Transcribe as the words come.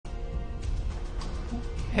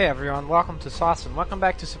Hey everyone, welcome to Sauce and welcome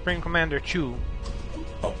back to Supreme Commander Chu.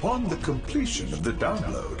 Upon the completion of the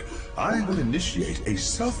download, I will initiate a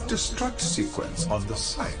self-destruct sequence on the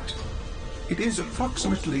site. It is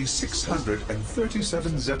approximately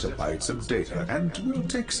 637 zettabytes of data and will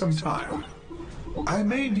take some time. I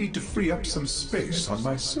may need to free up some space on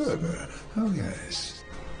my server. Oh yes.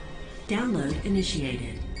 Download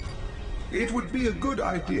initiated. It would be a good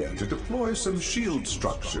idea to deploy some shield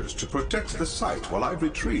structures to protect the site while I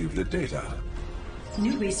retrieve the data.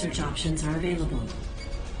 New research options are available.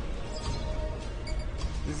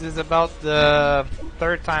 This is about the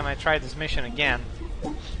third time I tried this mission again.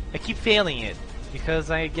 I keep failing it because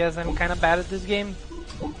I guess I'm kind of bad at this game.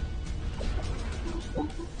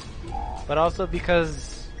 But also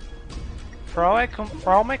because for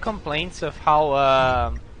all my complaints of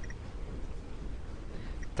how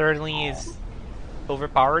Thirdling is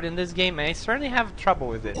overpowered in this game, I certainly have trouble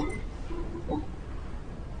with it.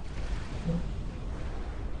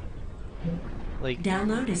 Like,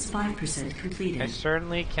 download is 5% completed. I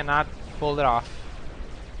certainly cannot pull it off.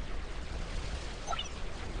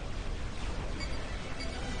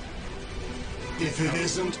 If it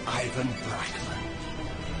isn't Ivan Brackman.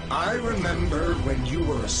 I remember when you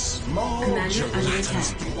were a small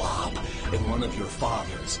gelatinous blob in one of your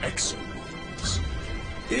father's exo-wounds.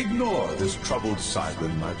 Ignore this troubled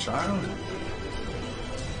Cybin, my child.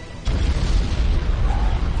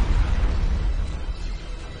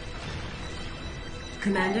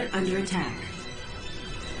 Commander under attack.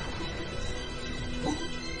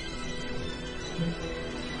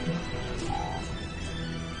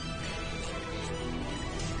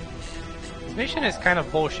 This mission is kind of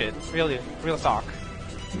bullshit, really, real talk.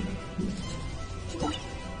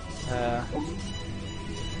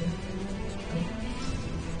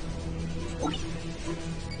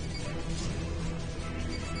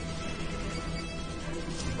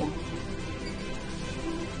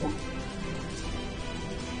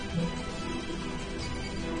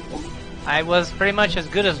 I was pretty much as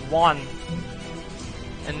good as one,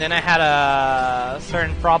 and then I had a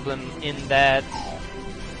certain problem in that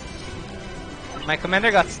my commander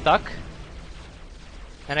got stuck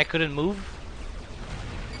and I couldn't move,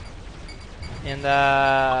 and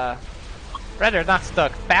rather not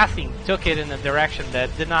stuck, passing took it in a direction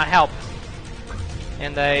that did not help,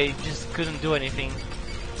 and I just couldn't do anything,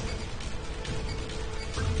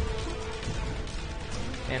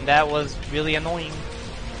 and that was really annoying.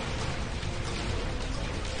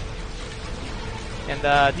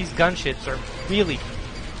 And these gunships are really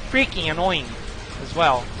freaking annoying as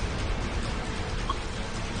well.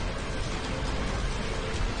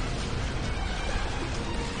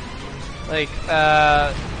 Like,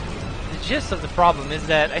 the gist of the problem is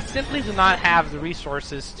that I simply do not have the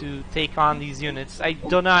resources to take on these units. I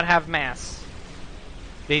do not have mass,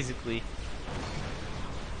 basically.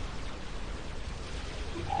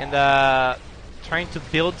 And trying to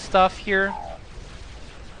build stuff here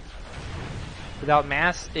without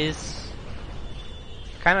mass is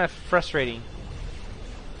kind of frustrating,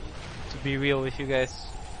 to be real with you guys.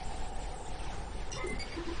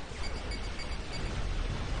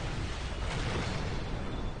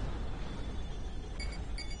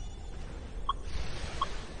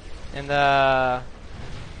 And yeah,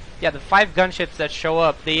 the 5 gunships that show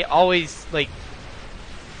up, they always, like,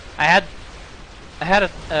 I had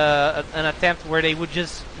an attempt where they would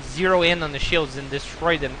just zero in on the shields and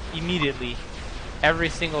destroy them immediately. Every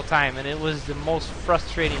single time, and it was the most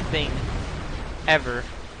frustrating thing ever.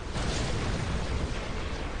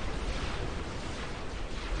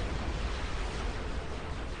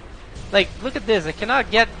 Like, look at this, I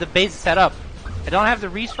cannot get the base set up. I don't have the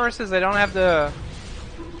resources, I don't have the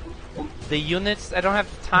units, I don't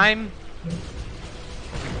have the time.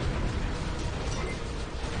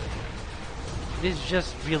 It is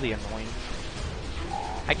just really annoying.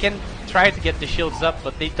 I can try to get the shields up,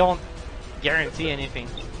 but they don't guarantee anything.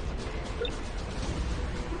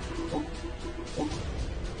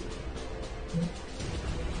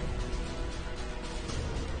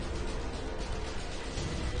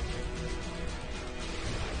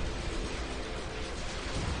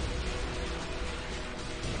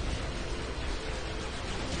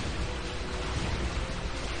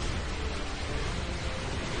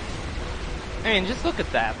 I mean, just look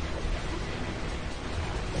at that.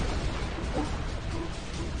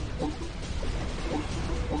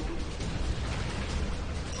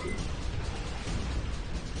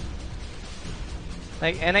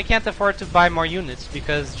 Like, and I can't afford to buy more units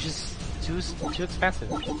because it's just too expensive.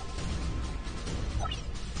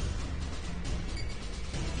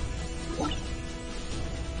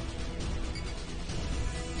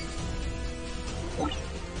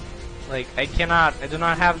 Like, I do not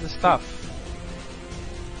have the stuff.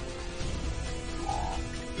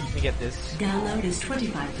 Let me get this. Download is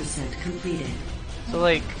 25% completed. So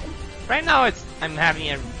like, right now I'm having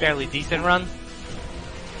a fairly decent run.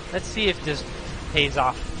 Let's see if this pays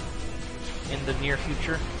off in the near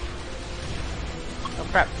future. Oh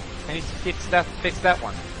crap, I need to fix that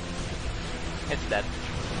one. It's dead.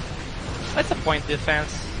 That's a point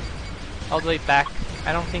defense. All the way back.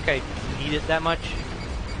 I don't think I need it that much.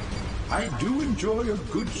 I do enjoy a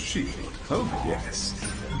good shield. Oh, yes.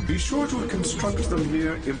 Be sure to construct them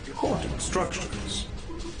near important structures.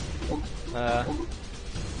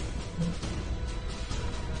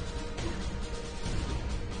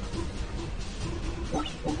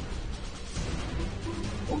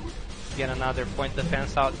 Get another point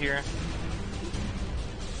defense out here.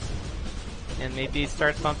 And maybe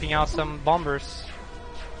start pumping out some bombers.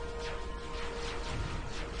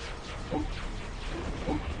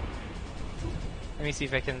 Let me see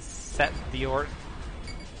if I can set the orb.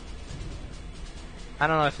 I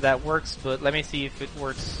don't know if that works, but let me see if it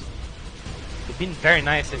works. It would be very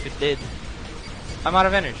nice if it did. I'm out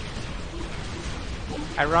of energy.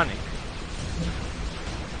 Ironic.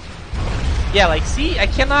 Yeah, like, see, I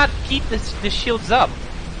cannot keep the shields up.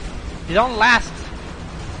 They don't last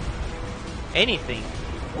anything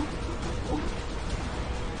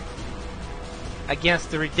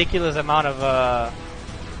against the ridiculous amount of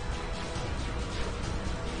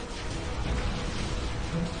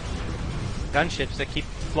gunships that keep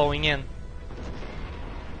flowing in.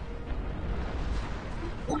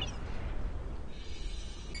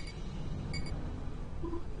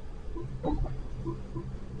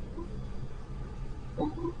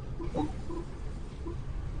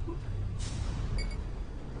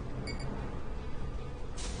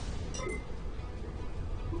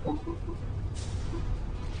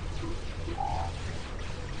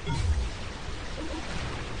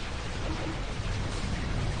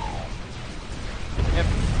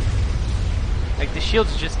 Like, the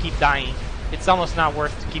shields just keep dying. It's almost not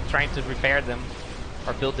worth to keep trying to repair them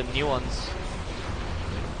or build them new ones.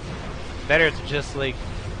 Better to just like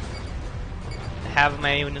have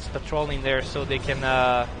my units patrolling there so they can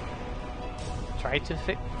try to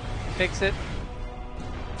fix it.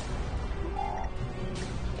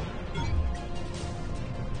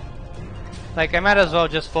 Like, I might as well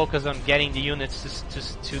just focus on getting the units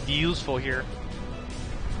to be useful here.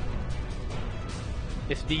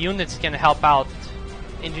 If the units can help out.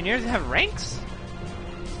 Engineers have ranks?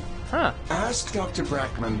 Huh. Ask Dr.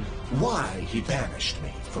 Brackman why he banished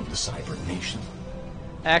me from the Cyber Nation.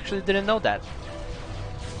 I actually didn't know that.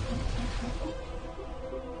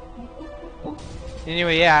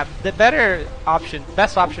 Anyway, yeah, the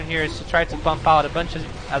best option here is to try to pump out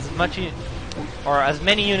as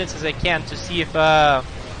many units as I can to see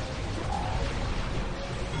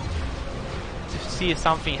if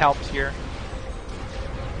something helps here.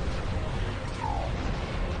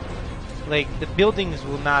 Like, the buildings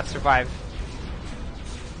will not survive.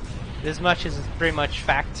 This much is pretty much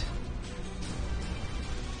fact.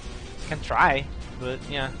 Can try, but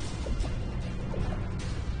yeah.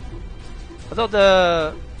 Although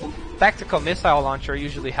the tactical missile launcher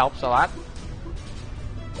usually helps a lot.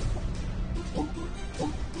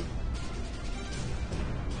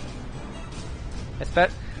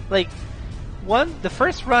 Like, the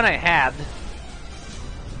first run I had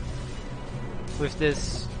with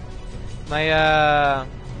this, my does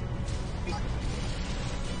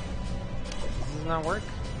this not work?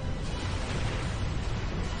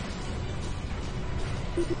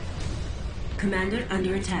 Commander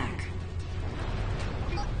under attack.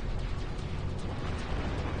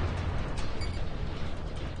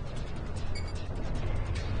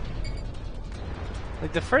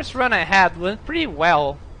 Like, the first run I had went pretty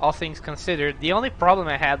well, all things considered. The only problem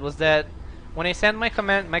I had was that when I send my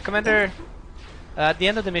commander at the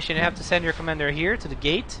end of the mission, you have to send your commander here to the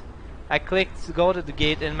gate. I clicked to go to the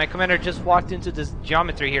gate, and my commander just walked into this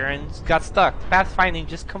geometry here and got stuck. Pathfinding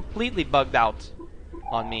just completely bugged out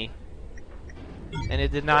on me, and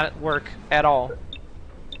it did not work at all.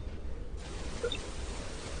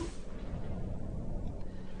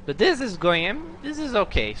 But this is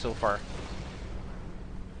okay so far.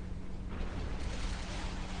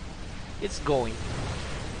 It's going.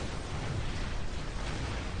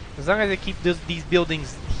 As long as I keep these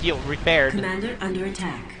buildings repaired, Commander under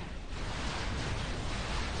attack.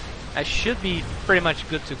 I should be pretty much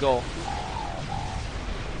good to go.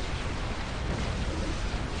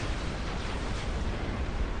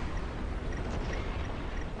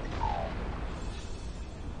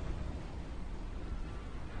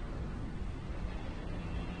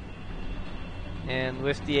 And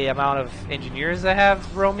with the amount of engineers I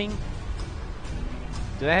have roaming,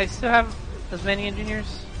 do I still have as many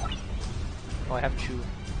engineers? Oh, I have 2.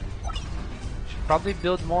 Should probably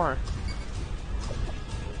build more.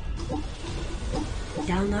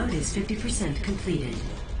 Download is 50% completed.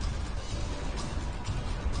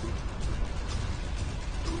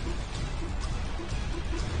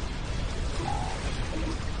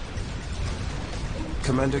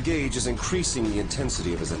 Commander Gage is increasing the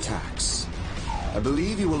intensity of his attacks. I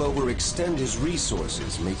believe he will overextend his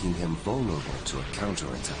resources, making him vulnerable to a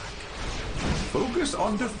counterattack. Focus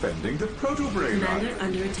on defending the proto-brain. Commander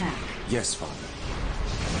under attack. Yes, Father.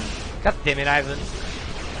 God damn it, Ivan.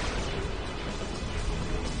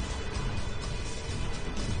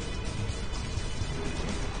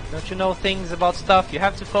 Don't you know things about stuff? You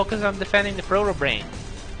have to focus on defending the proto-brain.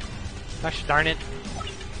 Gosh darn it.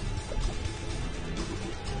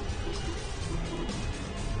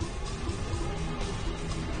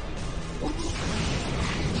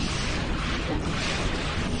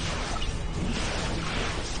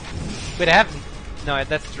 Wait, I have... No,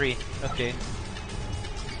 that's 3. Okay.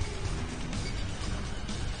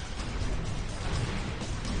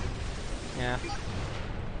 Yeah.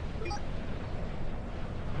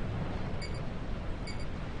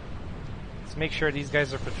 Let's make sure these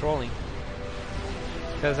guys are patrolling.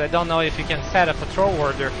 Because I don't know if you can set a patrol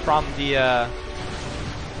order from the... I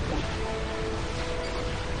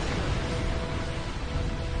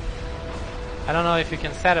don't know if you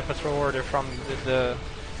can set a patrol order from the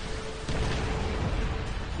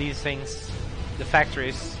these things, the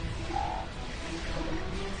factories.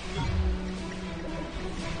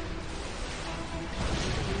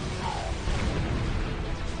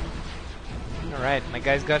 Alright, my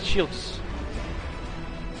guys got shields.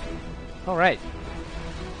 Alright.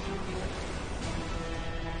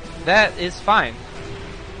 That is fine.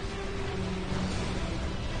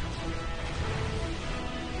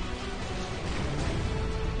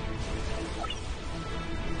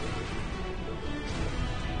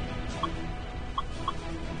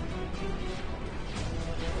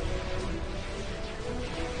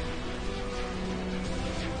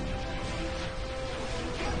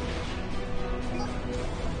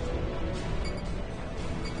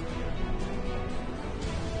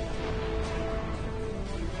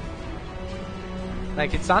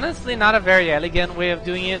 Like, it's honestly not a very elegant way of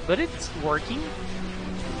doing it, but it's working.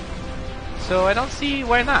 So I don't see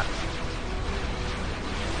why not.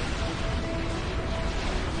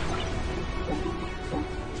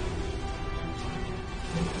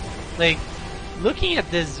 Like, looking at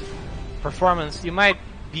this performance, you might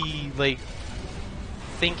be like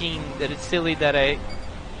thinking that it's silly that I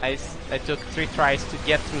took 3 tries to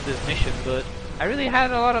get through this mission, but I really had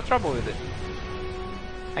a lot of trouble with it.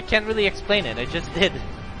 I can't really explain it, I just did.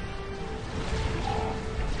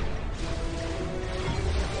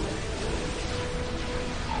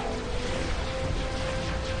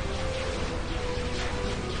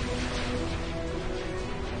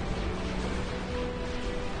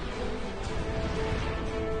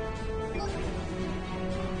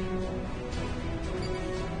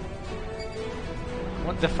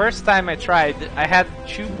 The first time I tried, I had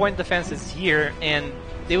 2-point defenses here, and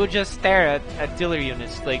they would just stare at artillery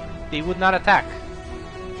units, like, they would not attack.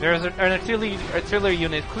 There was an artillery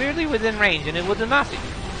unit clearly within range, and it would do nothing.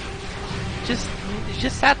 It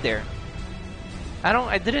just sat there.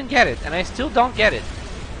 I didn't get it, and I still don't get it.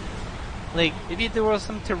 Like, maybe there was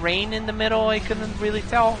some terrain in the middle, I couldn't really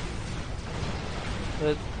tell.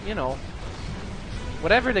 But, you know,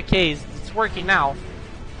 whatever the case, it's working now.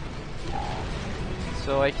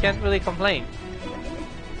 So I can't really complain.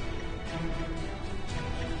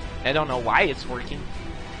 I don't know why it's working.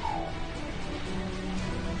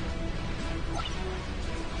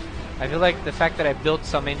 I feel like the fact that I built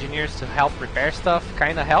some engineers to help repair stuff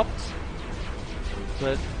kinda helped.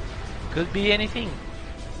 But could be anything.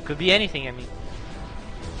 Could be anything, I mean.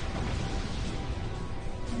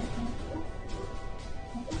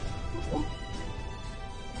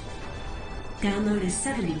 Download is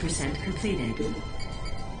 70% completed.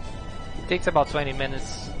 It takes about 20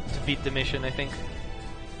 minutes to beat the mission, I think.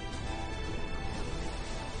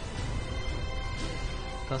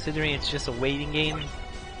 Considering it's just a waiting game,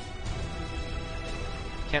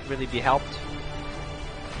 can't really be helped.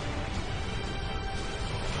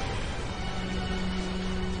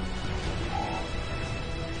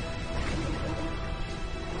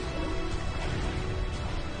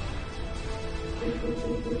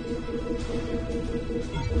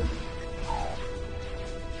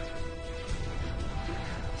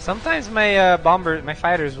 Sometimes my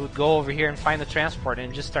fighters would go over here and find the transport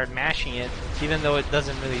and just start mashing it, even though it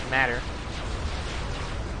doesn't really matter.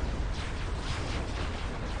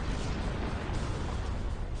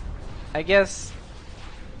 I guess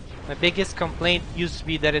my biggest complaint used to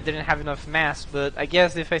be that it didn't have enough mass, but I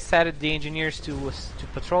guess if I set the engineers to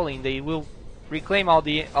patrolling, they will reclaim all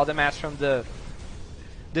the mass from the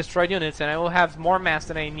destroyed units, and I will have more mass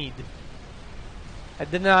than I need. I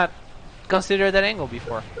did not consider that angle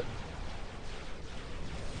before.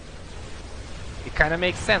 It kind of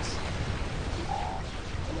makes sense.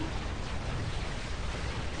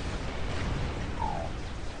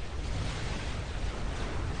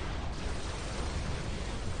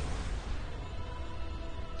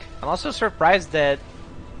 I'm also surprised that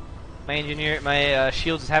my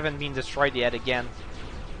shields haven't been destroyed yet again.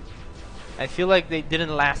 I feel like they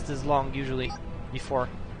didn't last as long usually before.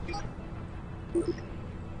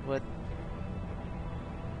 What?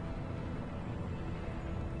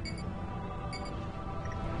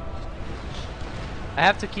 I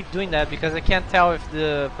have to keep doing that because I can't tell if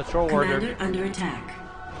the patrol Commander under attack.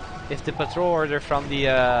 If the patrol order from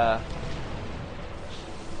the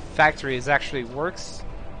factory actually works,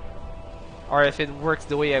 or if it works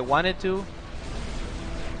the way I want it to.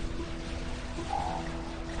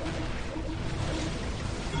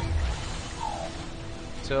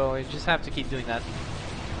 So I just have to keep doing that.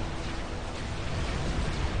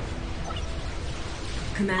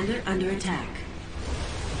 Commander under attack.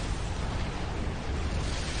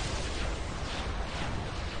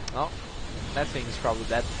 Oh, that thing is probably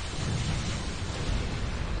dead.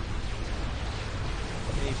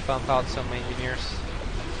 Let me pump out some engineers.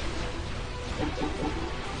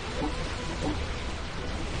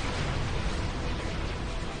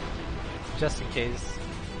 Just in case.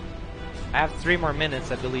 I have 3 more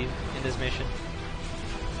minutes, I believe, in this mission.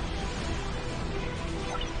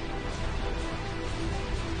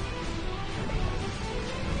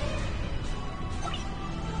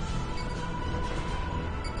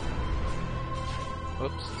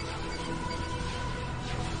 Oops.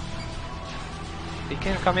 They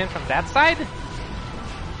can come in from that side?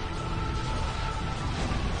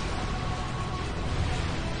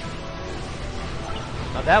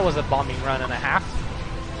 Now that was a bombing run and a half.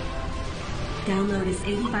 Download is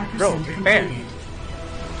 85% Bro, prepare. completed.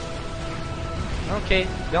 Okay,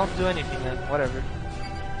 don't do anything then, whatever.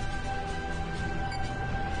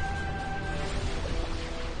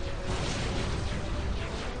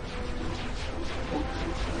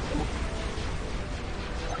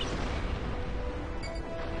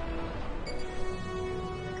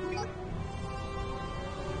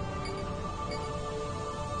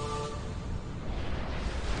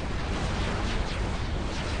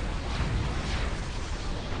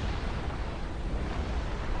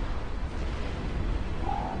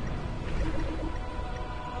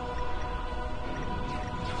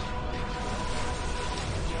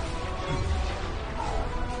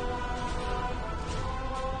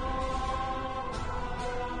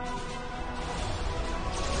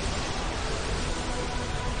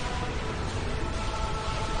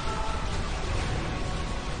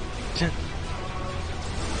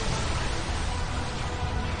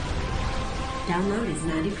 Download is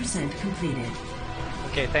 90% completed.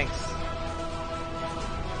 Okay, thanks.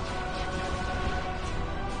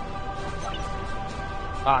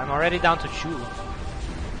 I'm already down to 2.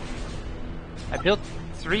 I built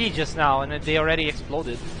 3 just now and they already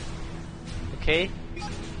exploded. Okay.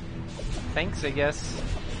 Thanks, I guess.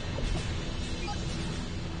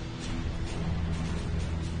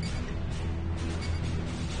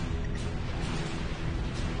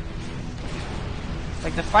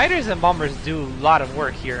 Like, the fighters and bombers do a lot of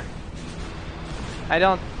work here.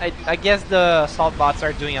 I guess the assault bots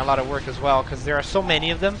are doing a lot of work as well, because there are so many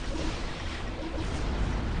of them.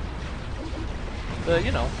 But,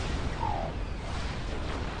 you know.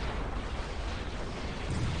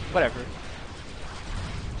 Whatever.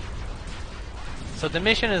 So the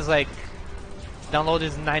mission is like, download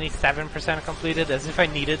is 97% completed, as if I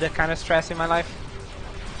needed that kind of stress in my life.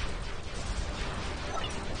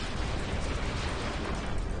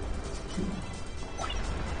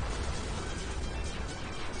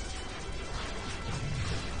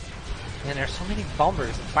 And there's so many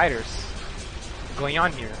bombers and fighters going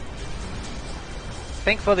on here.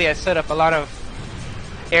 Thankfully I set up a lot of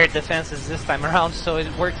air defenses this time around, so it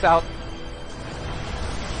works out.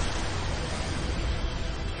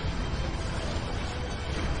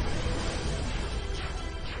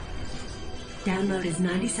 Download is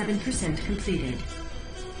 97% completed.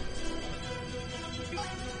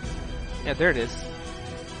 Yeah, there it is.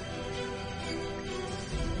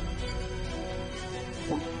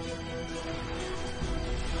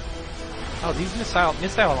 Oh, these missile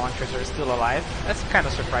launchers are still alive. That's kind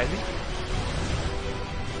of surprising.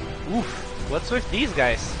 Oof, what's with these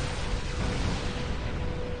guys?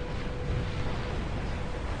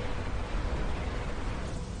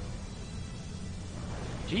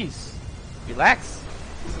 Jeez. Relax.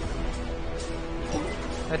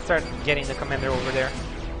 Let's start getting the commander over there.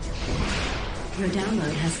 Your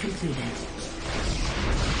download has completed.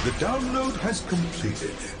 The download has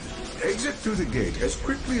completed. Exit through the gate as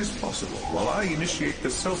quickly as possible while I initiate the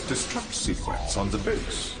self-destruct sequence on the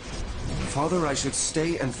base. Father, I should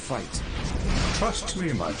stay and fight. Trust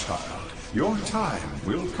me, my child. Your time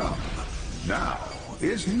will come. Now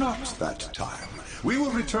is not that time. We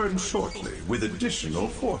will return shortly with additional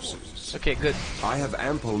forces. Okay, good. I have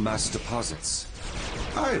ample mass deposits.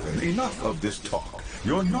 Ivan, enough of this talk.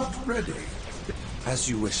 You're not ready. As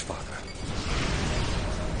you wish, Father.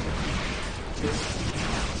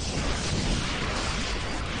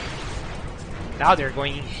 Now they're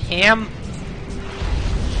going ham.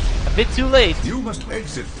 A bit too late. You must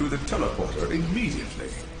exit through the teleporter immediately.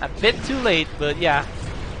 A bit too late, but yeah.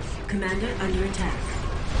 Commander under attack.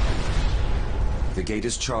 The gate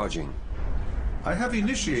is charging. I have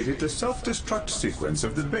initiated the self-destruct sequence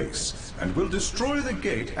of the base, and will destroy the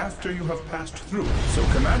gate after you have passed through, so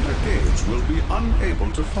Commander Gage will be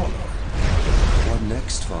unable to follow. What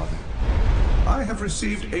next, Father? I have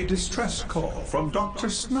received a distress call from Dr.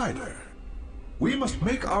 Snyder. We must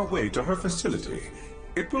make our way to her facility.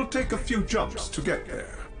 It will take a few jumps to get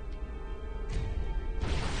there.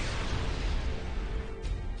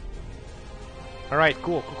 Alright,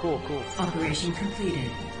 cool. Operation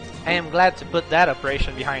completed. I am glad to put that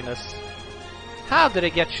operation behind us. How did I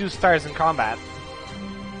get 2 stars in combat?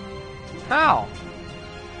 How?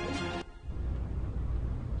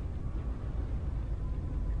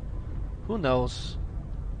 Who knows?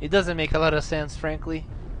 It doesn't make a lot of sense, frankly.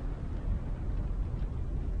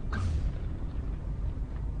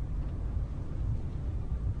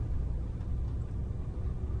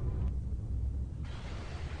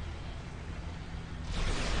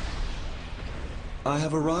 I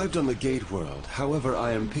have arrived on the Gate World. However,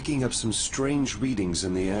 I am picking up some strange readings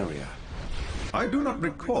in the area. I do not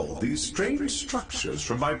recall these strange structures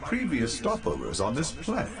from my previous stopovers on this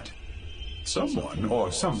planet. Someone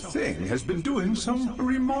or something has been doing some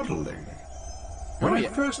remodeling. When I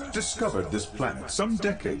first discovered this planet some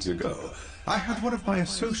decades ago, I had one of my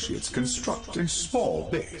associates construct a small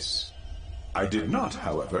base. I did not,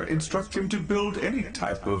 however, instruct him to build any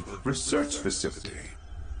type of research facility.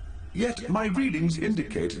 Yet my readings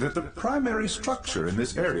indicate that the primary structure in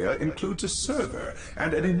this area includes a server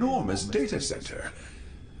and an enormous data center.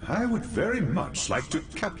 I would very much like to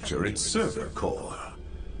capture its server core.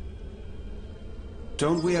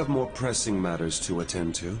 Don't we have more pressing matters to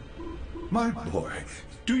attend to? My boy,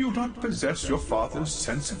 do you not possess your father's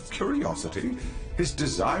sense of curiosity? His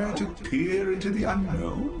desire to peer into the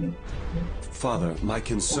unknown? Father, my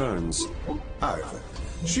concerns... Ivan,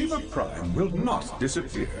 Shiva Prime will not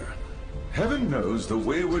disappear. Heaven knows the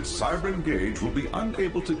wayward Cybran Gage will be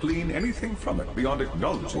unable to glean anything from it beyond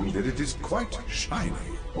acknowledging that it is quite shiny.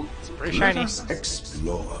 It's pretty shiny. Let us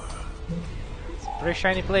explore. It's a pretty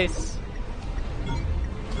shiny place.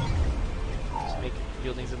 Just make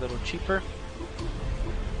buildings a little cheaper.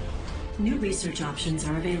 New research options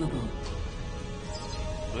are available.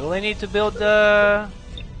 Will I need to build the...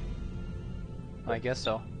 I guess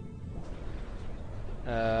so.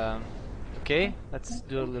 Okay, let's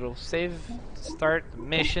do a little save. Start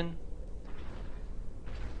mission.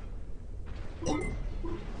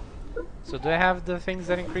 So do I have the things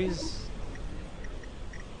that increase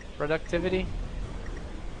productivity?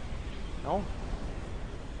 No?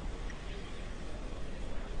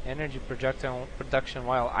 Energy production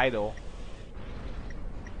while idle.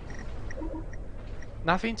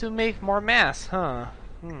 Nothing to make more mass, huh?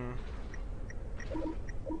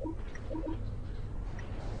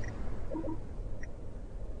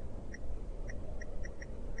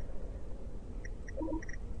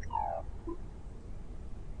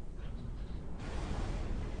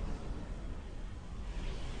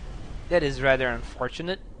 That is rather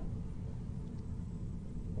unfortunate.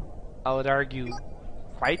 I would argue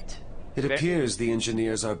quite. It appears the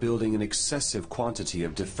engineers are building an excessive quantity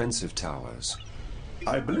of defensive towers.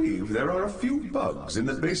 I believe there are a few bugs in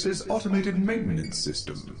the base's automated maintenance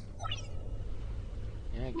system.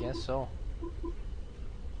 Yeah, I guess so.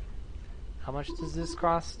 How much does this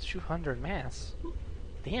cost? 200 mass.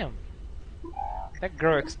 Damn. That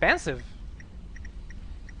girl expensive.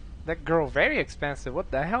 That girl very expensive.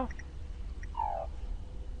 What the hell?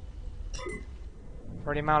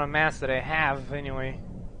 For the amount of mass that I have, anyway.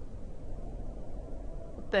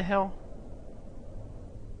 What the hell?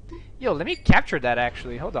 Yo, let me capture that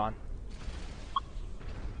actually. Hold on.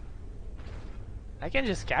 I can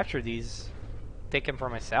just capture these. Take them for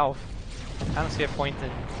myself. I don't see a point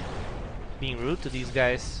in being rude to these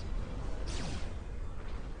guys.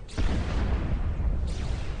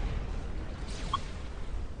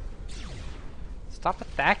 Stop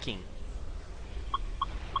attacking.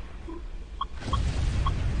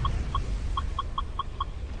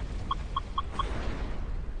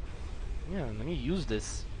 Yeah, let me use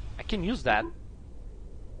this. I can use that.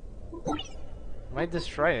 Might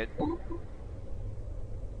destroy it.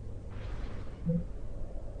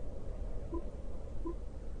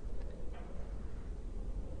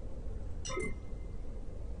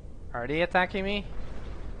 Are they attacking me?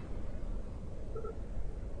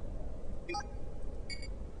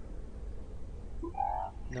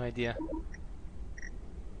 No idea.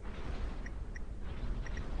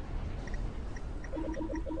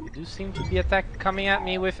 They do seem to be coming at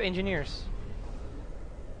me with engineers.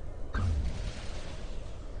 Let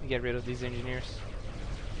me get rid of these engineers.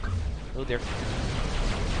 Oh, they're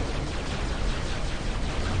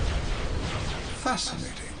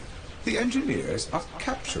Fascinating. The engineers are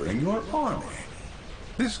capturing your army.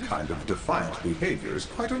 This kind of defiant behavior is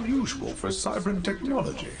quite unusual for Cybran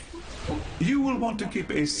technology. You will want to keep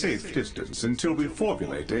a safe distance until we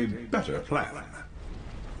formulate a better plan.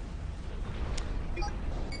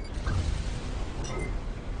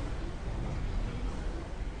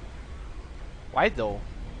 Why though?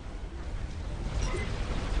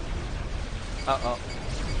 Uh-oh.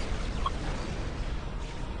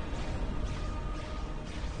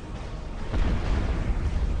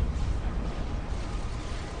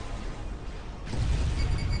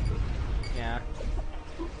 Yeah.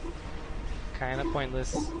 Kinda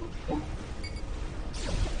pointless.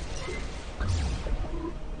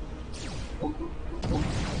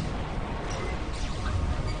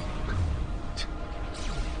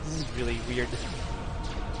 This is really weird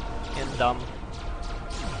and dumb.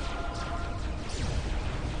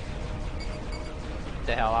 Get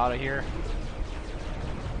the hell out of here.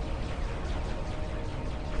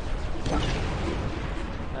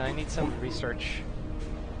 I need some research.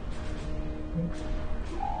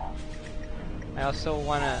 I also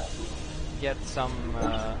want to get some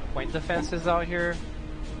point defenses out here,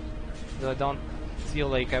 though I don't feel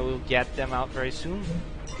like I will get them out very soon.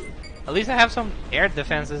 At least I have some air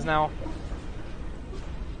defenses now.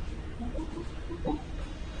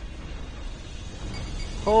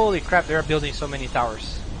 Holy crap, they are building so many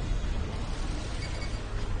towers.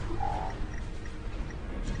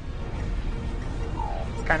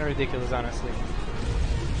 It's kind of ridiculous, honestly.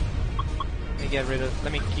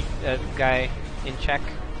 Let me keep that guy in check.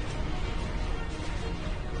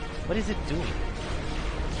 What is it doing?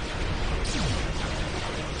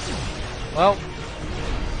 Well,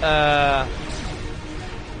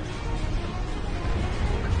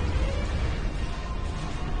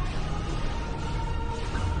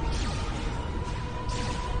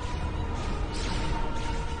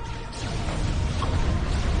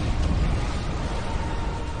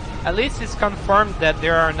 at least it's confirmed that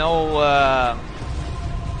there are no,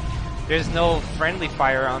 there's no friendly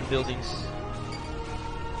fire on buildings.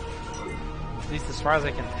 At least as far as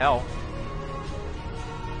I can tell.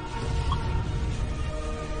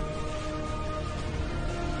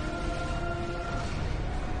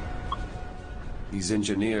 These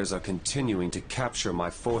engineers are continuing to capture my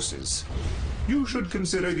forces. You should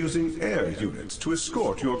consider using air units to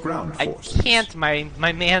escort your ground forces. I can't, my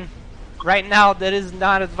man. Right now, that is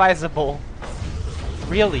not advisable.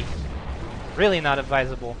 Really. Really not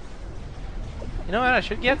advisable. You know what, I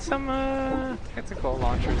should get some tactical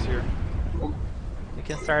launchers here. We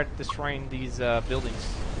can start destroying these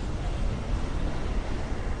buildings.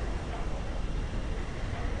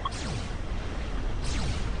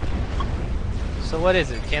 So what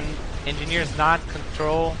is it? Can engineers not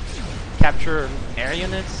capture air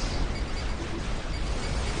units?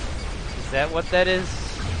 Is that what that is?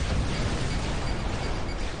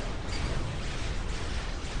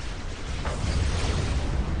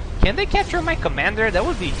 Can they capture my commander? That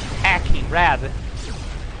would be hacking rad.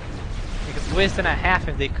 They could waste and a half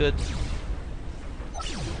if they could.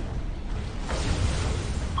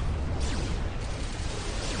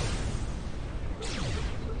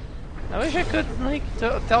 I wish I could like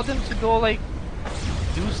tell them to go like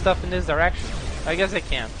do stuff in this direction. I guess I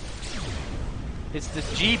can't. It's the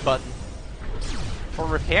G button for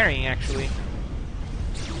repairing, actually.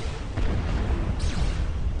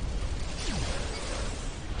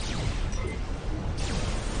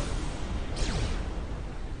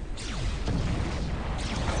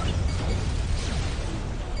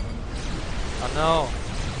 Oh no.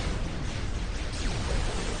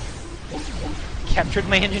 Captured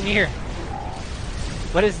my engineer.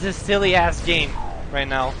 What is this silly ass game right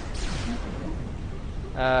now?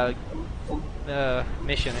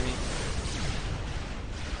 Mission, I mean.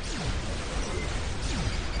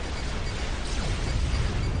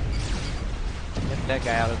 Get that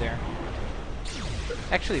guy out of there.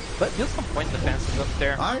 Actually, but build some point defenses up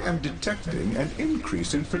there. I am detecting an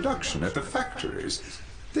increase in production at the factories.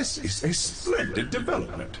 This is a splendid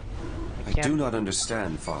development. I do not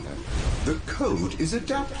understand, Father. The code is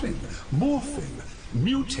adapting, morphing,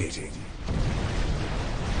 mutating.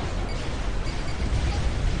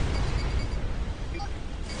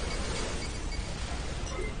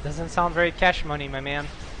 Doesn't sound very cash money, my man.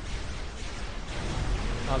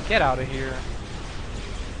 Oh, get out of here.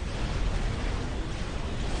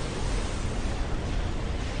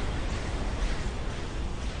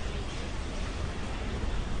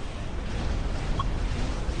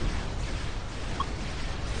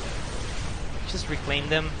 Just reclaim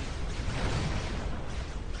them.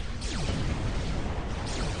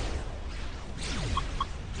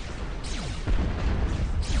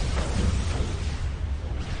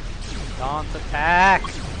 Don't attack!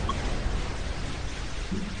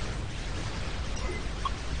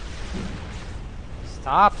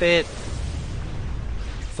 Stop it!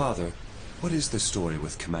 Father, what is the story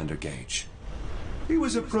with Commander Gage? He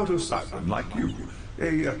was a proto-Cybran like you.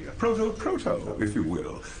 A proto-proto, if you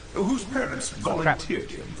will, whose parents volunteered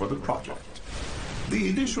him for the project. The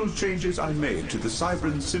initial changes I made to the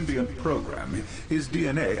Cybran symbiont program, his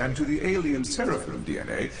DNA, and to the alien Seraphim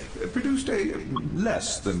DNA produced a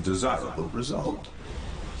less than desirable result.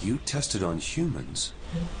 You tested on humans?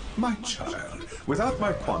 My child, without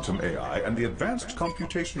my quantum AI and the advanced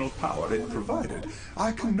computational power it provided,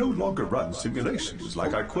 I can no longer run simulations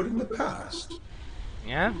like I could in the past.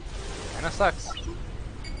 Yeah, kinda sucks.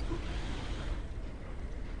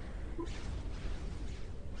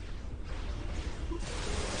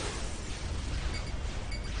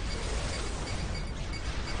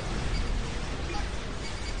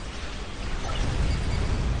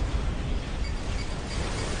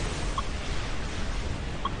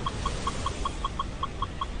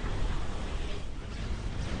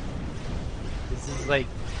 This is like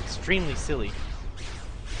extremely silly.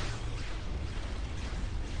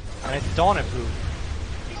 And I don't approve.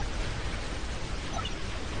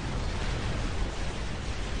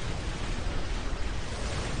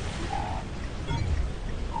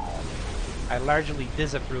 I largely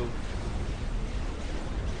disapprove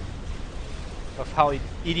of how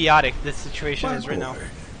idiotic this situation My is right now. boy,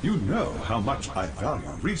 you know how much I value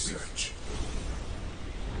research.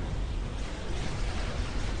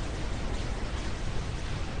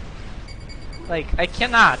 Like, I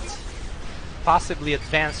cannot possibly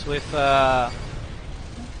advance with air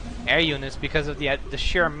units because of the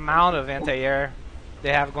sheer amount of anti-air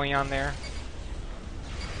they have going on there.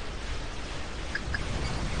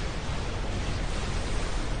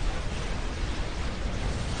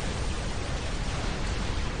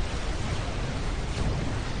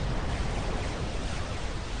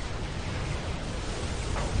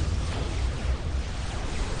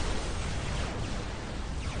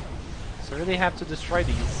 So really have to destroy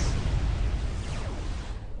these.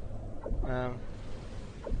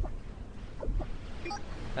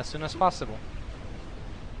 As soon as possible.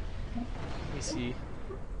 Let me see.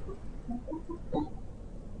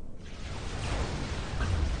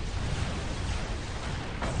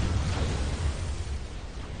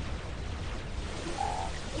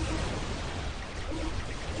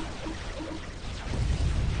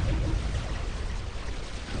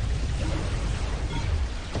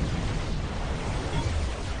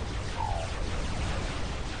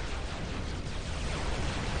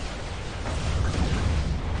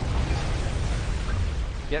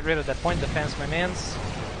 Get rid of that point defense, my mans.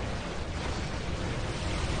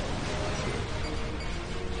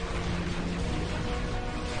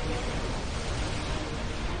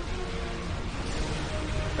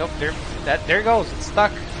 Nope, there goes. It's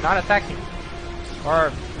stuck, not attacking.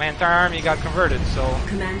 Or my entire army got converted, so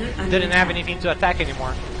didn't have anything to attack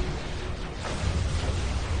anymore.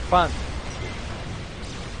 Fun.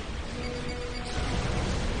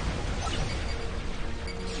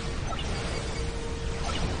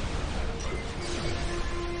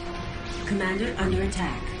 Commander under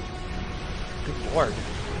attack. Good lord.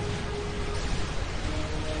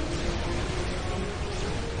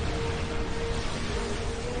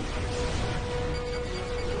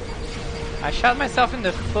 I shot myself in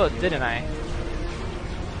the foot, didn't I?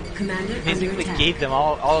 Commander under Basically attack. gave them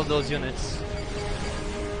all of those units.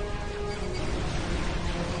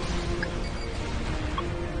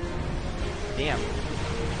 Damn.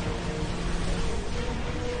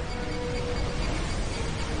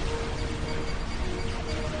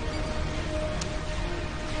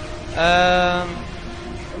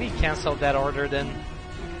 Let me cancel that order then.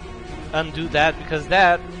 Undo that because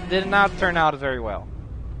that did not turn out very well.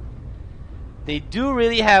 They do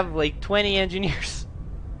really have like 20 engineers.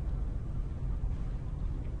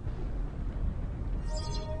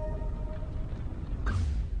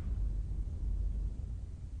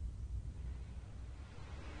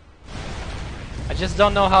 I just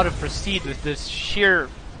don't know how to proceed with this sheer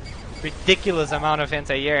ridiculous amount of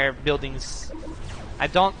anti-air buildings. I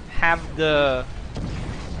don't have the...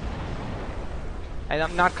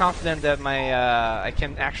 I'm not confident that my I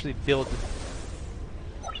can actually build.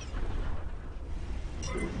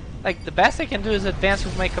 Like, the best I can do is advance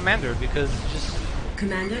with my commander, because just...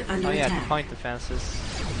 Commander under oh yeah, attack. the point defenses.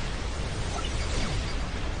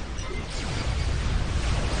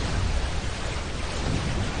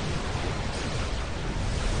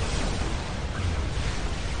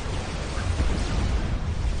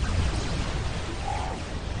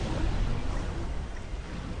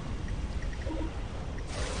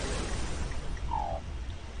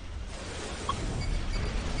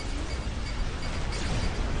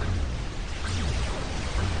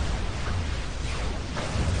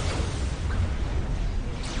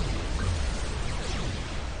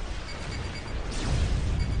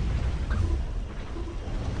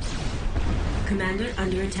 Commander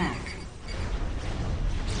under attack.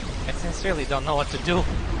 I sincerely don't know what to do.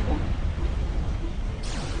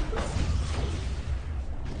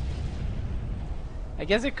 I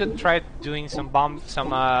guess I could try doing some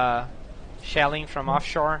shelling from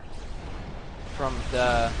offshore, from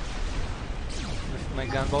the with my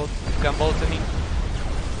gunboat I mean.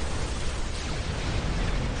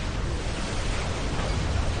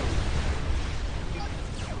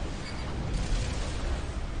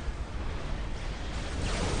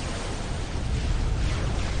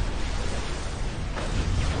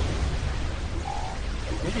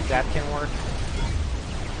 Maybe that can work.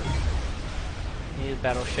 Need a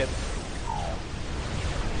battleship.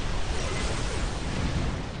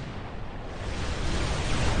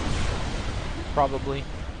 Probably.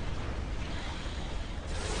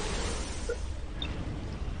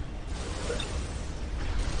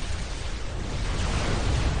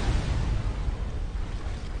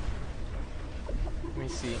 Let me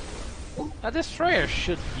see. A destroyer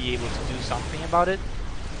should be able to do something about it.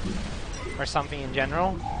 Or something in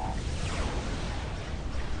general.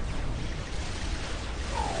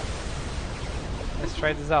 Let's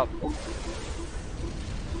try this out.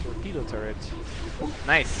 Torpedo turret.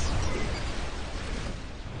 Nice.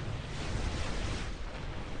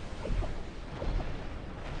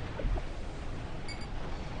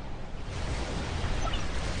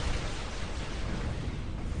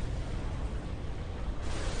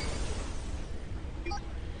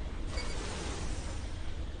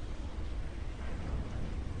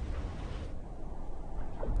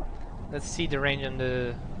 Let's see the range on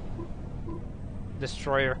the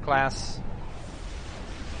destroyer class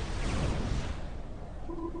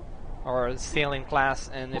or the sailing class,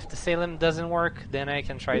 and if the sailing doesn't work, then I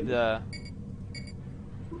can try the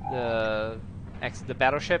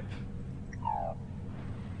battleship.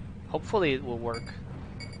 Hopefully it will work.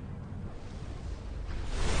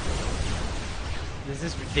 This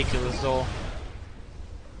is ridiculous though.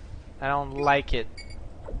 I don't like it.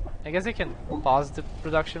 I guess I can pause the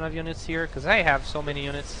production of units here, because I have so many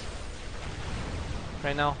units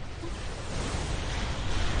right now.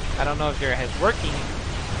 I don't know if they're working.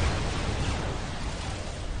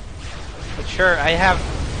 But sure, I have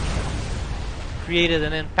created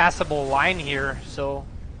an impassable line here, so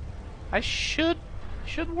I should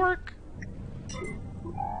work.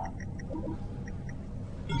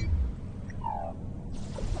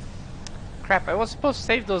 Crap, I was supposed to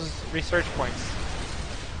save those research points.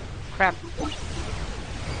 Crap.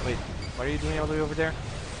 Wait, what are you doing all the way over there?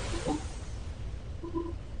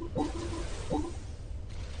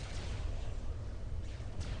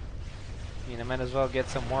 I mean, I might as well get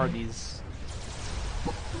some more of these.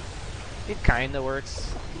 It kinda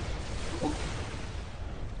works.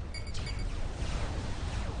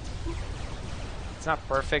 It's not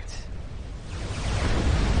perfect.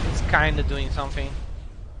 It's kinda doing something.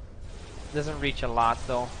 Doesn't reach a lot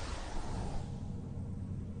though.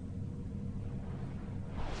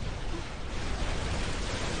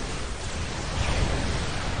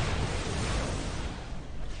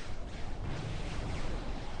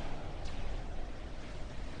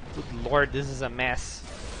 Good lord, this is a mess.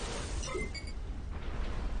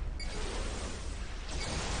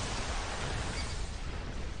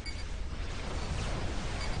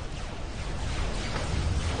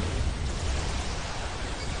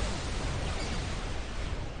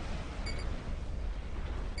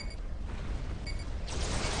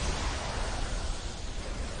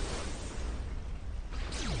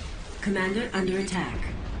 Commander under attack.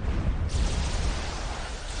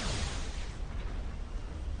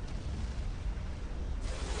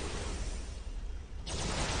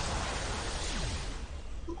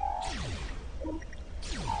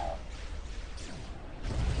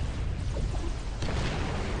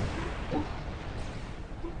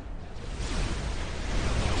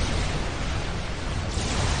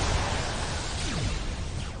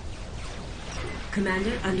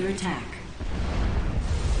 Commander under attack.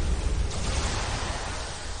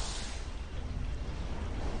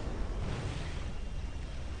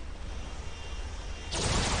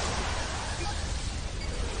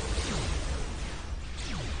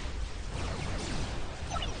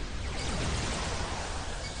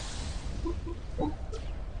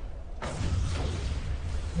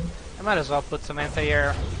 I might as well put some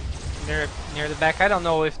anti-air near the back. I don't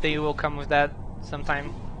know if they will come with that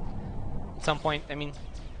sometime. At some point, I mean,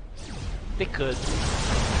 they could.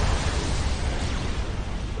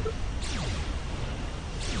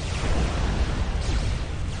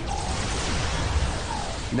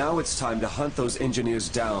 Now it's time to hunt those engineers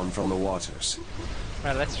down from the waters.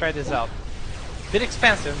 Right, let's try this out. Bit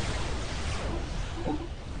expensive.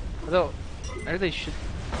 Although, I really should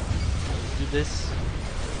do this.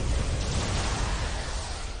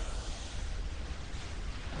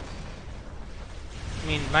 I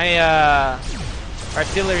mean, my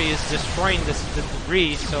artillery is destroying the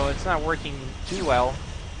debris, so it's not working too well.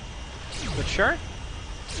 But sure.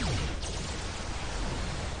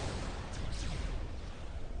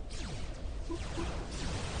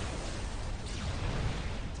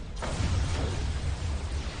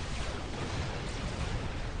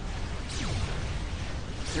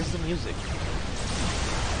 Here's the music.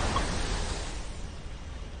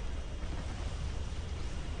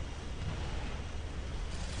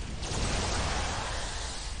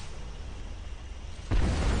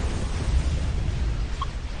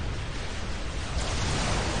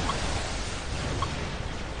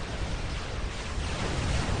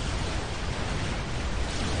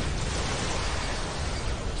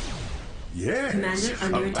 Yes, Commander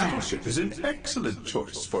under a attack. battleship is an excellent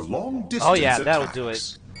choice for long distance Oh yeah, that'll attacks. do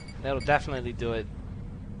it. That'll definitely do it.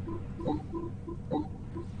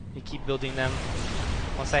 You keep building them.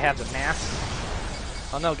 Once I have the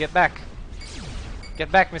mass. Oh no, get back.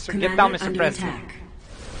 Get back, Mr. Commander Get down, Mr. under President. attack.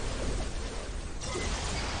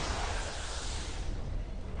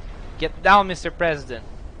 Get down, Mr. President.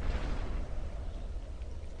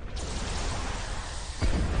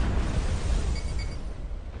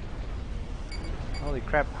 Holy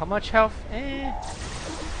crap, how much health? He'll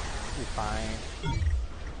be fine.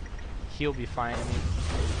 He'll be fine, I mean.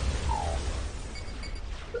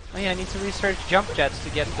 Oh yeah, I need to research jump jets to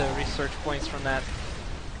get the research points from that.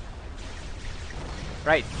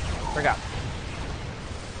 Right, forgot.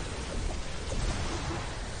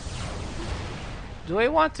 Do I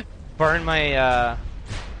want to burn my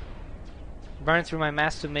burn through my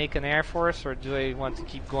mass to make an air force, or do I want to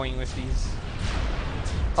keep going with these?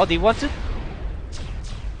 Oh, they want to?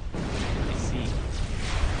 Let me see.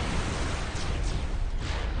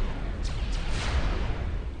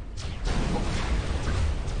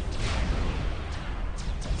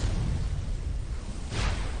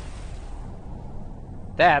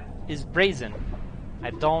 That is brazen.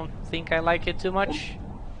 I don't think I like it too much.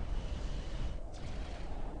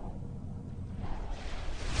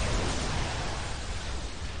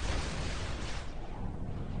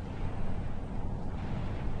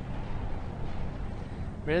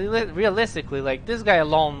 Realistically, like, this guy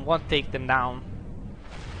alone won't take them down.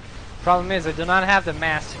 Problem is, I do not have the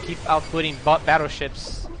mass to keep outputting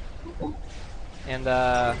battleships. And,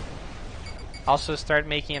 also start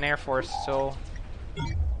making an air force, so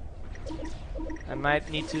I might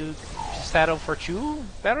need to settle for 2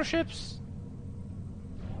 battleships.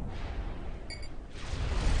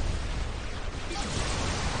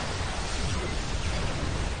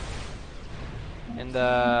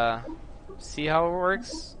 And, see how it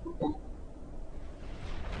works.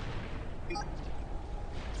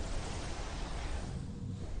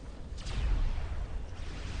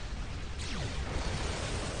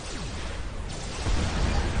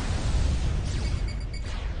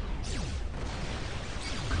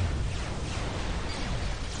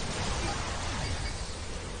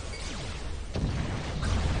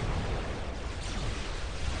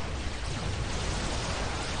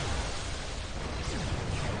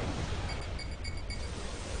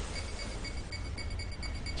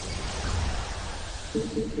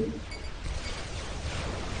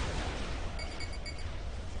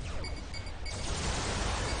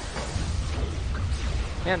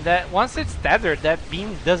 Man, that once it's tethered, that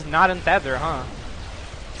beam does not untether, huh?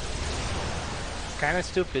 Kinda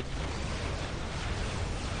stupid.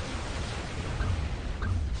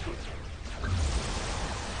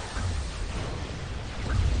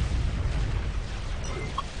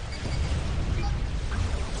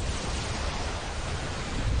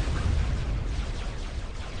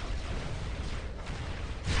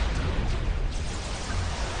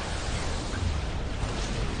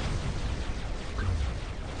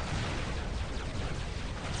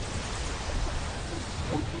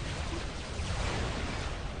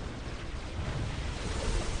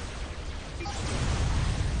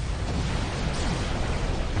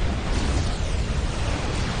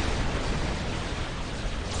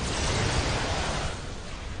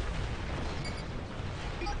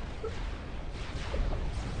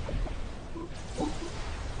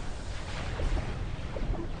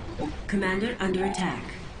 Commander under attack.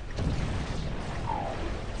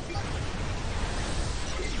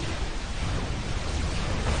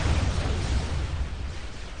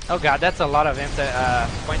 Oh god, that's a lot of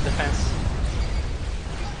point defense.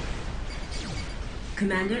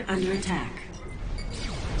 Commander under attack.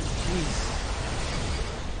 Jeez.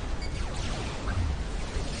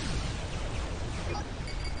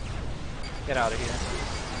 Get out of here.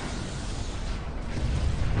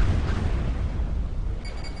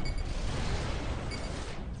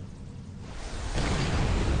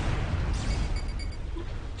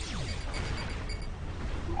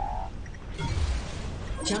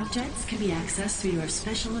 Jump jets can be accessed through your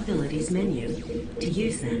special abilities menu. To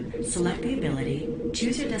use them, select the ability,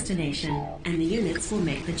 choose your destination, and the units will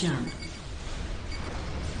make the jump.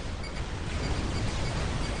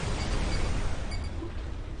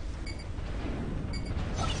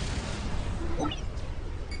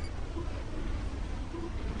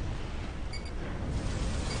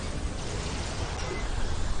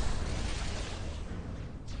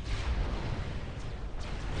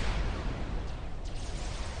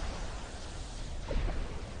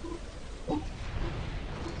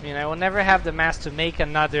 I mean, I will never have the mass to make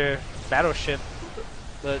another battleship,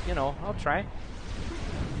 but you know, I'll try.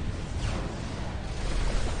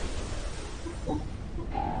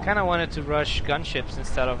 Kind of wanted to rush gunships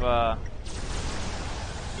instead of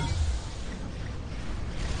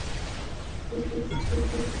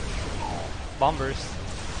bombers.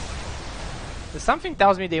 But something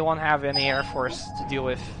tells me they won't have any air force to deal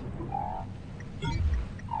with.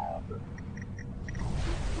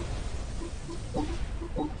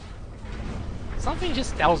 Something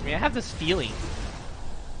just tells me. I have this feeling.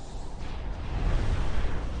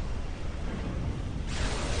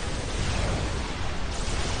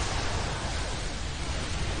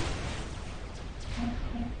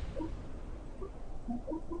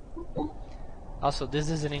 Also, this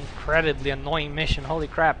is an incredibly annoying mission. Holy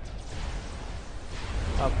crap.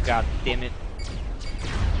 Oh god damn it.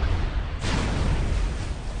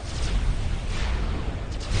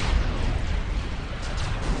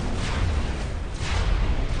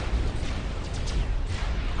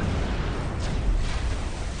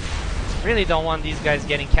 Really don't want these guys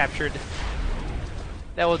getting captured.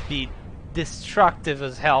 That would be destructive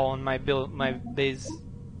as hell on my base.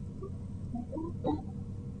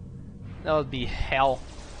 That would be hell.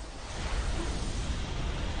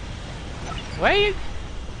 Why are you?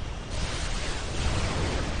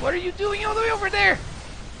 What are you doing all the way over there?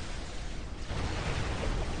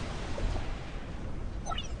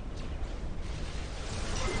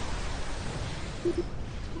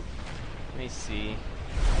 Let me see.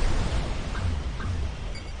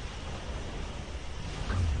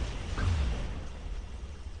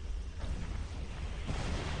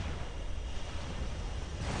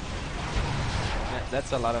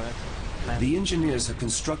 That's a lot of it. Man. The engineers have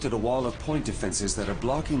constructed a wall of point defenses that are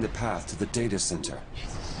blocking the path to the data center.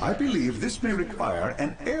 I believe this may require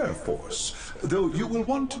an air force, though you will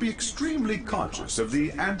want to be extremely conscious of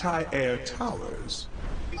the anti-air towers.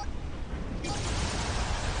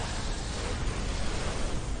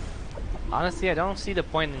 Honestly, I don't see the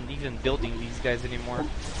point in even building these guys anymore.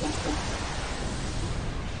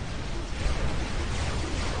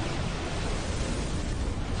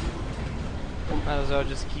 Might as well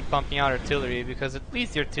just keep pumping out artillery, because at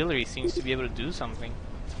least the artillery seems to be able to do something.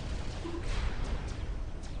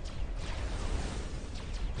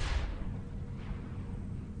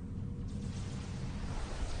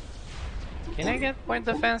 Can I get point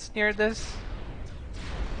defense near this?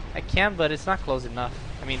 I can, but it's not close enough.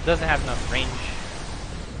 I mean, it doesn't have enough range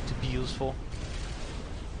to be useful.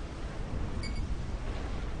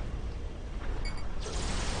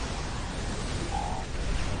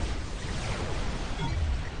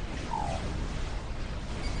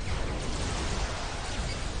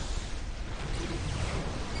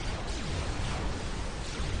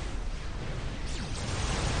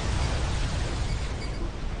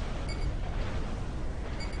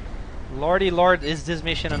 Lordy Lord, is this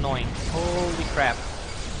mission annoying. Holy crap.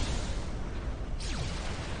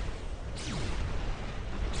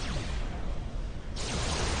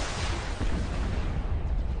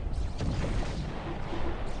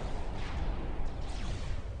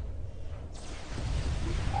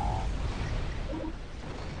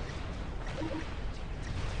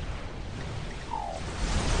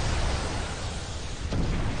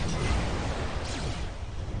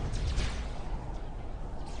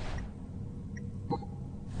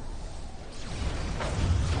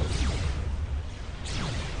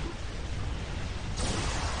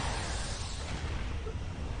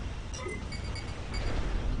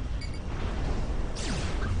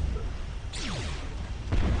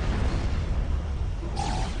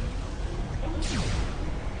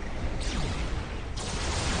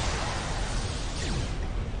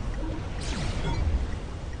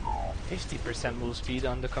 50% move speed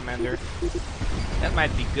on the commander. That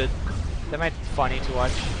might be good. That might be funny to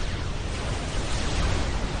watch.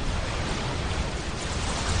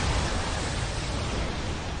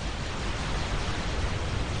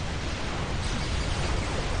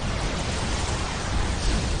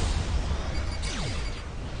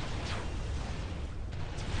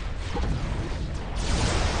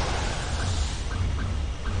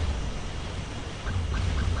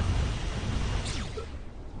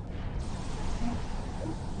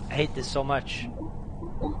 I hate this so much.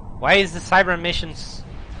 Why is the cyber missions?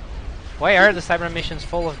 Why are the cyber missions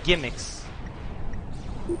full of gimmicks?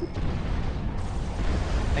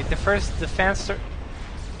 Like the first defense,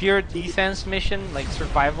 pure defense mission, like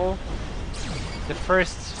survival. The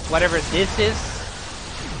first, whatever this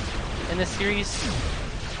is in the series.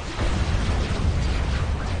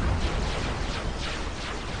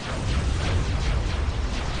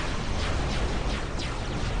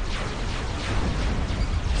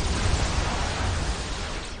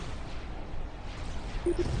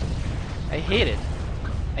 I hate it.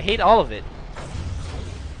 I hate all of it.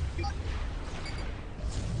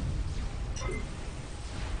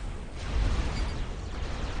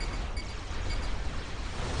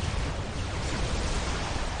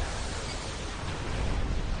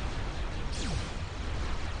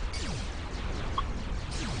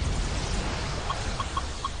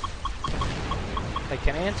 Like,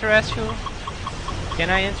 can I interest you? Can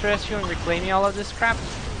I interest you in reclaiming all of this crap?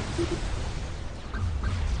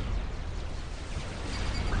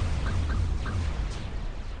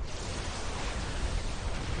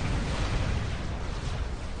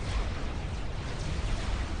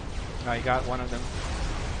 I got one of them.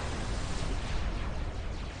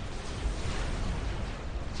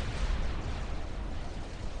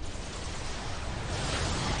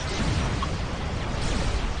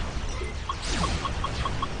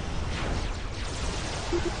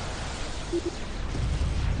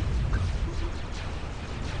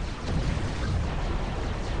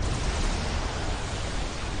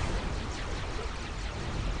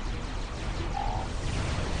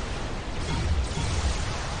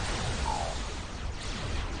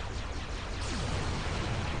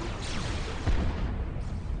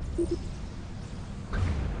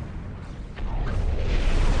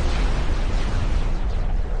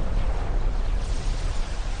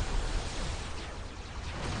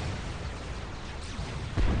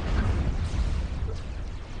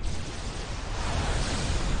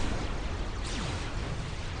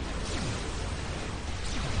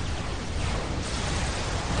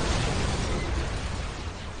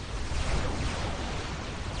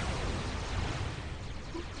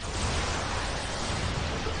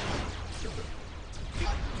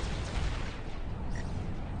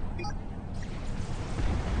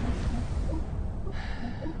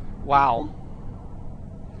 Wow.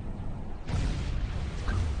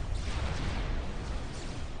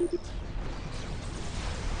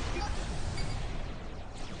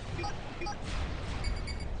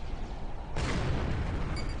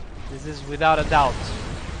 This is without a doubt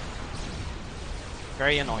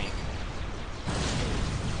very annoying.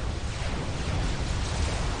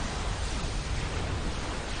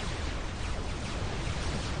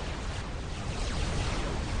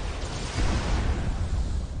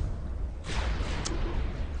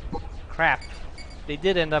 Crap. They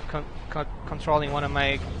did end up controlling one of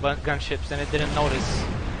my gunships and it didn't notice.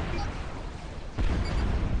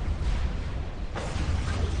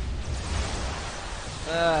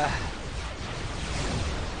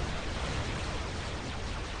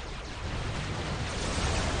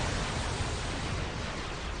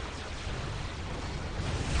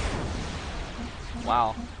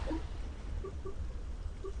 Wow.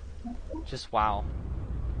 Just wow.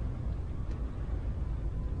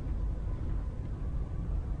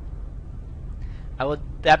 I would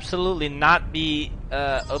absolutely not be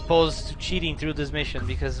opposed to cheating through this mission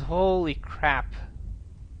because holy crap.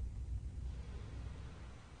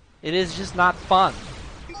 It is just not fun.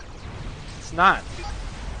 It's not.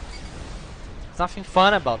 There's nothing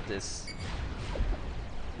fun about this.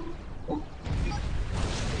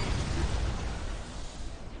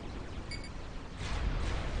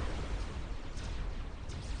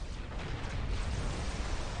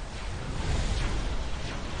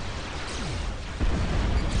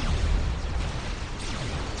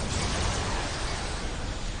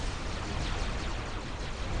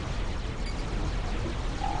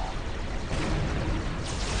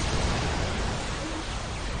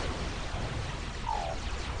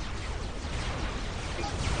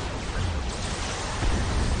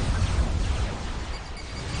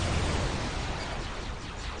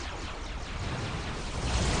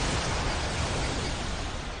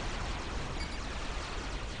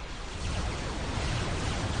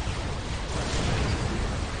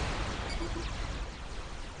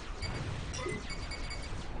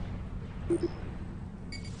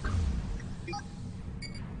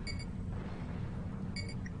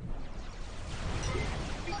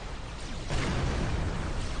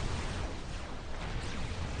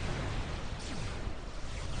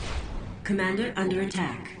 Commander under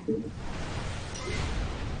attack.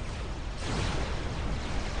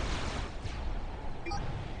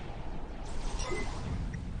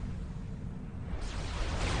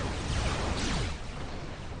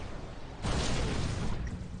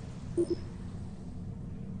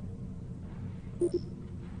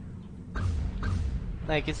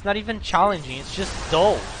 Like, it's not even challenging, it's just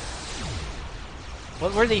dull.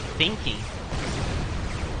 What were they thinking?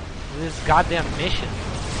 This goddamn mission.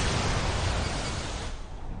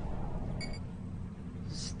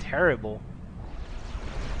 It's terrible.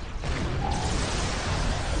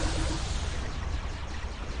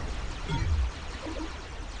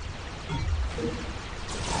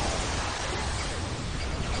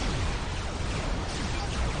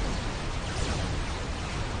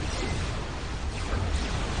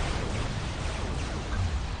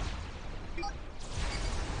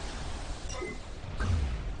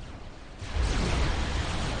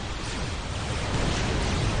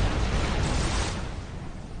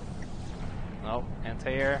 Oh,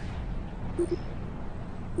 anti-air.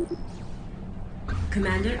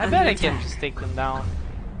 Commander I under bet I attack. can just take them down.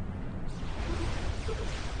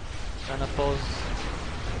 Trying to pose.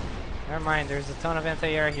 Never mind, there's a ton of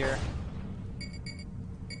anti-air here.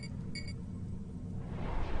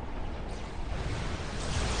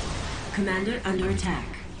 Commander under attack.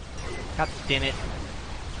 God damn it.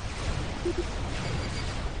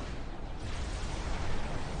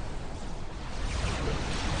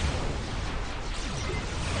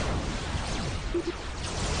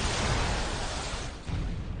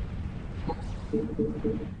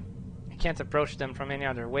 I can't approach them from any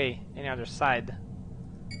other way, any other side.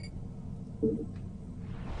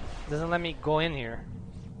 Doesn't let me go in here.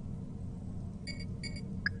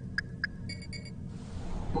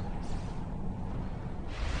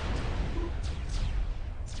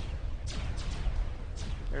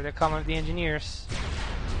 Here they come with the engineers.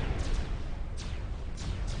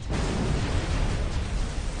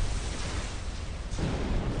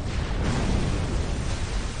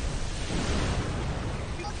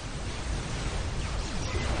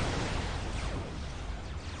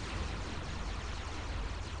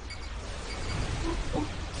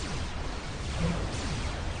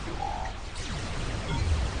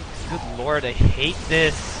 Good lord, I hate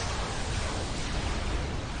this.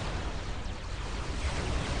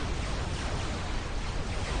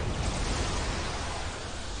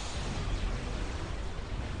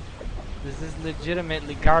 This is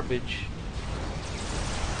legitimately garbage.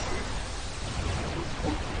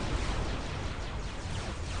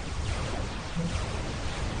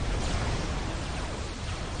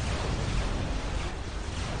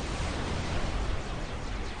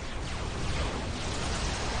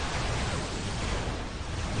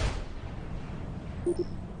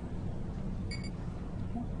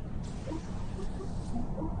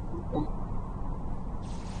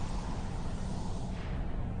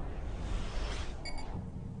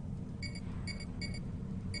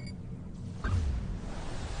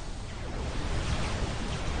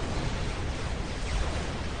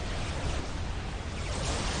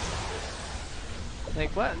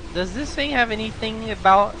 Like, what? Does this thing have anything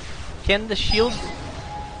about... Can shields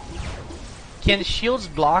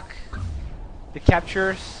block the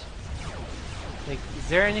captures? Like, is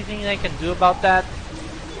there anything I can do about that?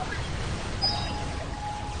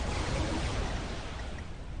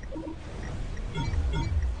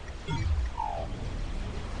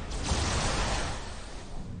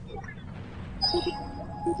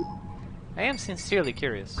 I am sincerely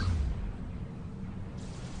curious.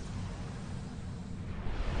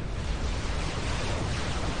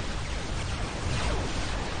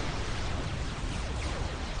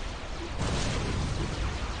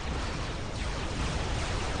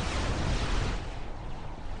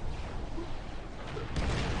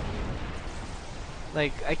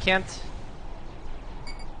 Like, I can't...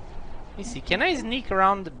 Let me see, can I sneak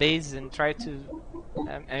around the base and try to...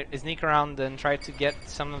 sneak around and try to get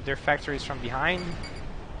some of their factories from behind?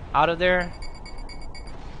 Out of there?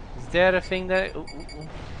 Is that a thing that...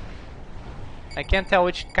 I can't tell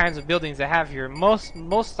which kinds of buildings they have here.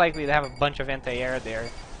 Most likely they have a bunch of anti-air there.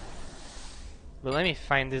 But let me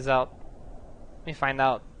find this out. Let me find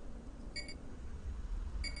out.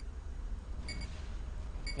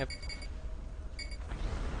 Yep.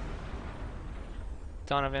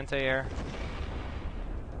 Ton of anti-air.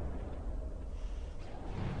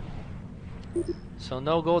 So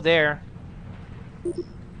no go there.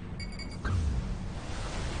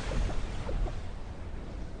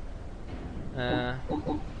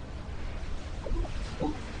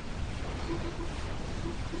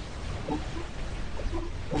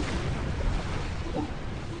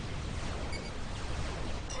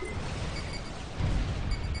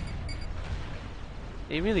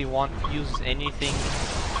 They really won't use anything.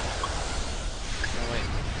 No, wait.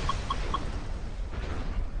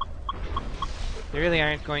 They really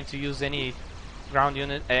aren't going to use any ground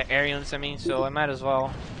unit, air units, I mean, so I might as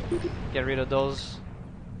well get rid of those.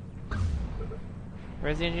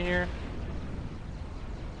 Where's the engineer?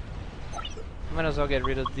 I might as well get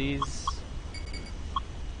rid of these.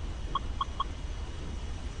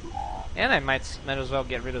 And I might as well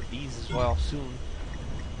get rid of these as well soon.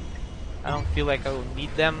 I don't feel like I will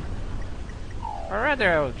need them. Or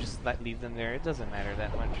rather, I will just leave them there. It doesn't matter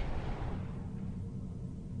that much.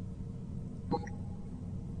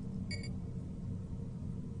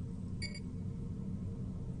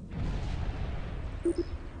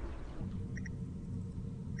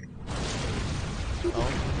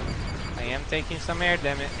 Oh, I am taking some air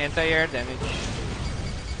damage, anti-air damage.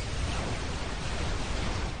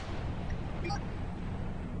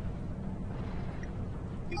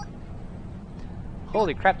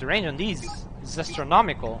 Holy crap, the range on these is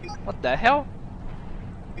astronomical. What the hell?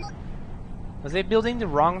 Was they building the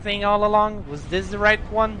wrong thing all along? Was this the right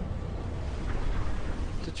one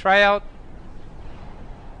to try out?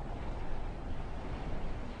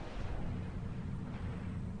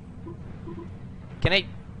 Can I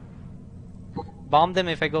bomb them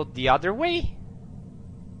if I go the other way?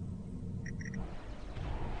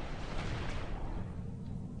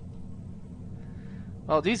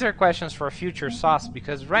 Well, these are questions for future sauce,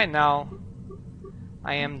 because right now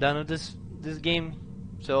I am done with this game.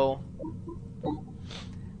 So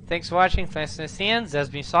thanks for watching. Thanks for seeing. That's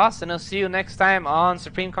been Sauce, and I'll see you next time on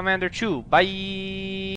Supreme Commander 2. Bye.